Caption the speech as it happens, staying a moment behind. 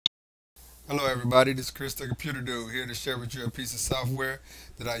Hello everybody, this is Chris the Computer Dude here to share with you a piece of software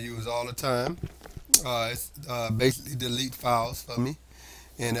that I use all the time. It's basically delete files for me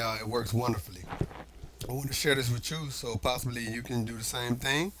and it works wonderfully. I want to share this with you so possibly you can do the same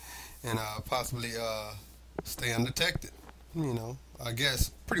thing and possibly stay undetected. I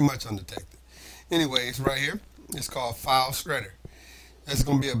guess pretty much undetected. Anyway, it's right here. It's called File Shredder. It's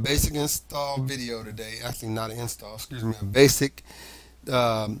going to be a basic install video today. Actually, not an install, excuse me, a basic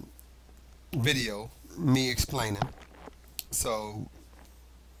um, video, me explaining. So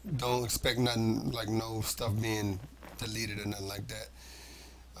don't expect nothing like no stuff being deleted or nothing like that.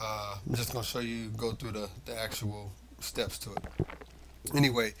 I'm just gonna show you go through the actual steps to it.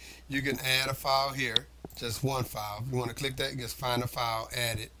 Anyway, you can add a file here, just one file. If you want to click that, just find a file,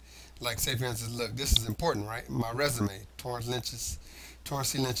 add it. Like say for instance, look, this is important, right? My resume, Torrance C.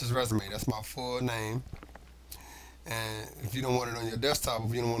 Lynch's resume. That's my full name. And if you don't want it on your desktop,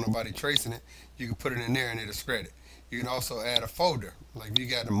 if you don't want nobody tracing it, you can put it in there and it'll shred it. You can also add a folder. Like if you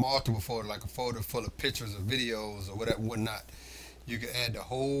got a multiple folder, like a folder full of pictures or videos or whatever, whatnot, you can add the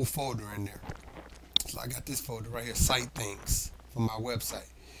whole folder in there. So I got this folder right here, Site Things, from my website.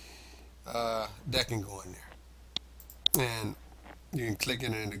 That can go in there. And you can click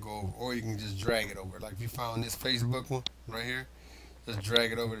it and it'll go over, or you can just drag it over. Like if you found this Facebook one right here, just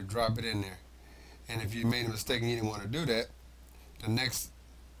drag it over to drop it in there. And if you made a mistake and you didn't want to do that, the next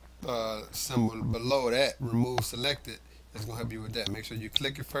symbol below that, remove selected, is going to help you with that. Make sure you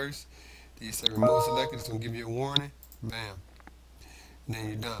click it first. Then you say remove selected. It's going to give you a warning. Bam. And then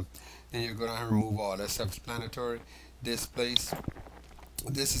you're done. Then you go down here and remove all. That's self-explanatory. Displace.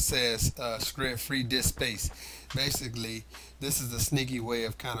 This it says shred free disk space. Basically, this is a sneaky way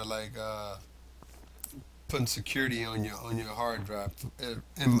of kind of like putting security on your hard drive. In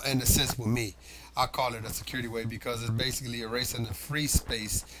a sense, with me, I call it a security way because it's basically erasing the free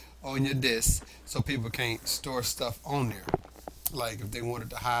space on your disk so people can't store stuff on there. Like if they wanted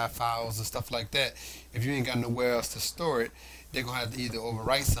to hide files and stuff like that, if you ain't got nowhere else to store it, they're gonna have to either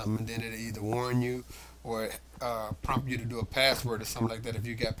overwrite something and then it'll either warn you or prompt you to do a password or something like that if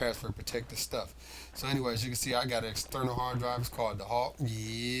you got password protected stuff. So anyways, you can see I got an external hard drive. It's called the Hawk.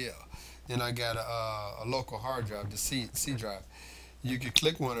 Yeah. Then I got a local hard drive, the C drive. You can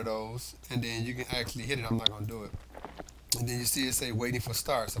click one of those and then you can actually hit it. I'm not going to do it. And then you see it say waiting for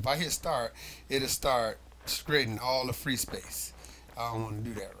start. So if I hit start, it'll start shredding all the free space. I don't want to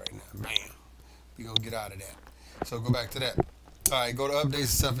do that right now. Bam. We're going to get out of that. So go back to that. Alright, go to updates,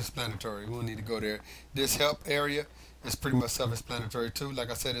 self-explanatory. We don't need to go there. This help area is pretty much self-explanatory too. Like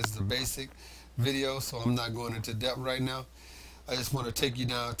I said, it's the basic video, so I'm not going into depth right now. I just want to take you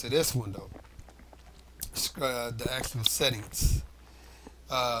down to this window, the actual settings.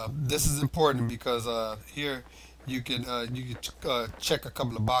 This is important because here you can check a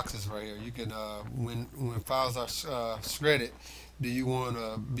couple of boxes right here. You can when files are shredded, do you want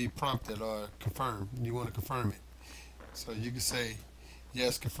to be prompted or confirmed? Do you want to confirm it? So you can say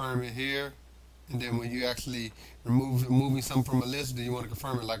yes, confirm it here. And then when you actually removing something from a list, do you want to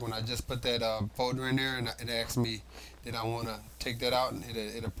confirm it? Like when I just put that folder in there and it asks me that I want to take that out, and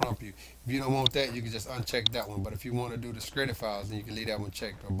it'll prompt you. If you don't want that, you can just uncheck that one. But if you want to do the shredded files, then you can leave that one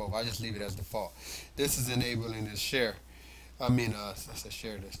checked or both. I just leave it as default. This is enabling the share. I said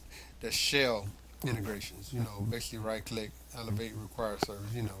share this. The shell integrations. Basically right click, elevate, require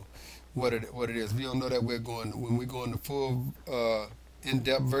service. What it is. If you don't know that, when we go in the full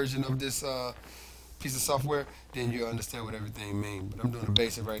in-depth version of this piece of software, then you'll understand what everything means. But I'm doing the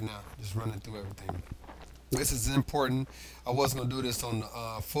basic right now, just running through everything. This is important. I wasn't going to do this on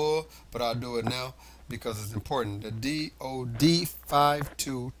the full, but I'll do it now because it's important. The DOD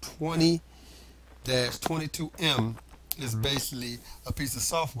 5220-22M is basically a piece of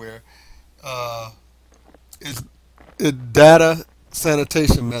software. It's data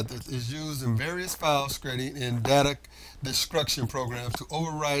sanitation methods is used in various file shredding and data destruction programs to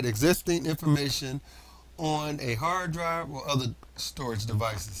overwrite existing information on a hard drive or other storage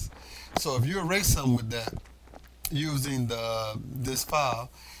devices. So if you erase something with that using this file,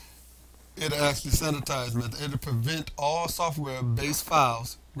 it'll actually sanitize method. It'll prevent all software-based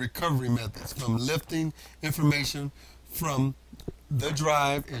files recovery methods from lifting information from the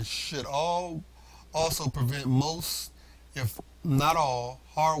drive and should also prevent most, if not all,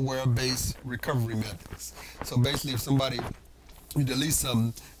 hardware-based recovery methods. So basically, if you delete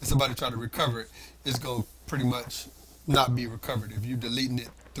something and somebody try to recover it, it's going to pretty much not be recovered if you're deleting it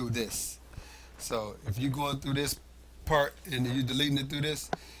through this. So if you're going through this part and you're deleting it through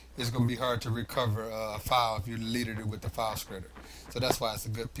this, it's going to be hard to recover a file if you deleted it with the file shredder. So that's why it's a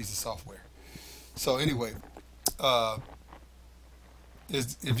good piece of software. So anyway,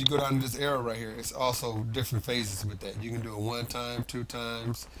 is if you go down to this arrow right here, it's also different phases with that. You can do it one time, two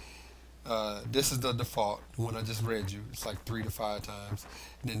times. This is the default, the one I just read you. It's like 3 to 5 times.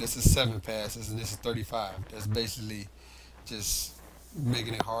 And then this is 7 passes, and this is 35. That's basically just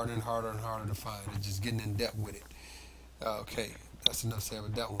making it harder and harder and harder to find, and just getting in depth with it. Okay, that's enough said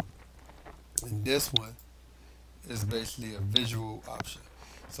with that one. And this one is basically a visual option.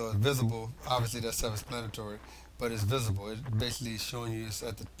 So it's visible. Obviously, that's self-explanatory, but it's visible. It's basically showing you it's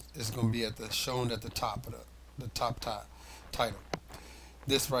at the. It's going to be at the shown at the top of the top title.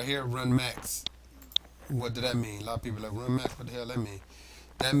 This right here, run max. What did that mean? A lot of people are like run max. What the hell that mean?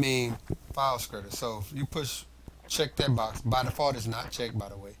 That mean file scripter. So if you push check that box. By default, it's not checked, by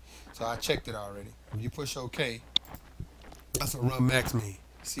the way. So I checked it already. If you push OK, that's what run max mean.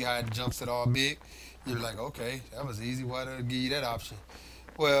 See how it jumps it all big? You're like, okay, that was easy. Why did I give you that option?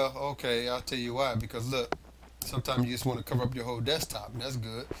 Well, okay, I'll tell you why. Because look, sometimes you just want to cover up your whole desktop, and that's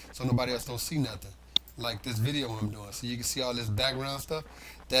good, so nobody else don't see nothing. Like this video I'm doing, so you can see all this background stuff.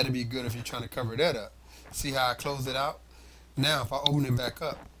 That'd be good if you're trying to cover that up. See how I closed it out? Now, if I open it back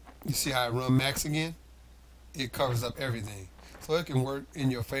up, you see how I run max again? It covers up everything, so it can work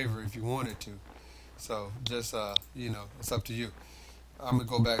in your favor if you wanted to. So just it's up to you. I'm gonna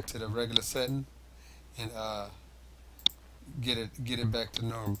go back to the regular setting and get it back to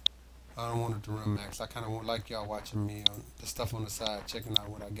normal. I don't want it to run max. I kind of want like y'all watching me on the stuff on the side, checking out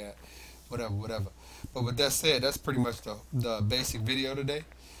what I got, whatever. But with that said, that's pretty much the basic video today.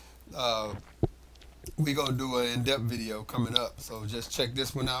 We gonna do an in-depth video coming up, so just check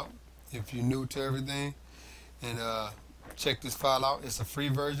this one out if you're new to everything, and check this file out. It's a free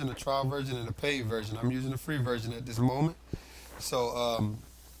version, a trial version, and a paid version. I'm using the free version at this moment, so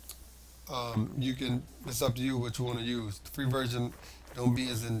you can. It's up to you what you want to use. The free version don't be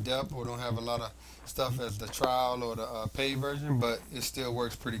as in depth or don't have a lot of stuff as the trial or the paid version, but it still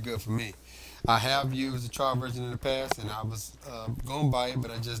works pretty good for me. I have used the trial version in the past, and I was going to buy it, but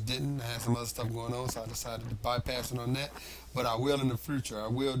I just didn't. I had some other stuff going on, so I decided to bypass it on that. But I will in the future. I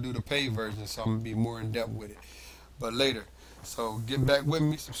will do the paid version, so I'm going to be more in depth with it. But later. So get back with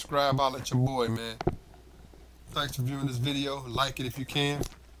me. Subscribe. I'll let your boy, man. Thanks for viewing this video. Like it if you can.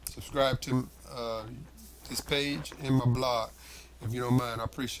 Subscribe to this page and my blog if you don't mind. I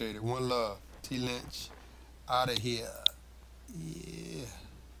appreciate it. One love. T Lynch out of here. Yeah.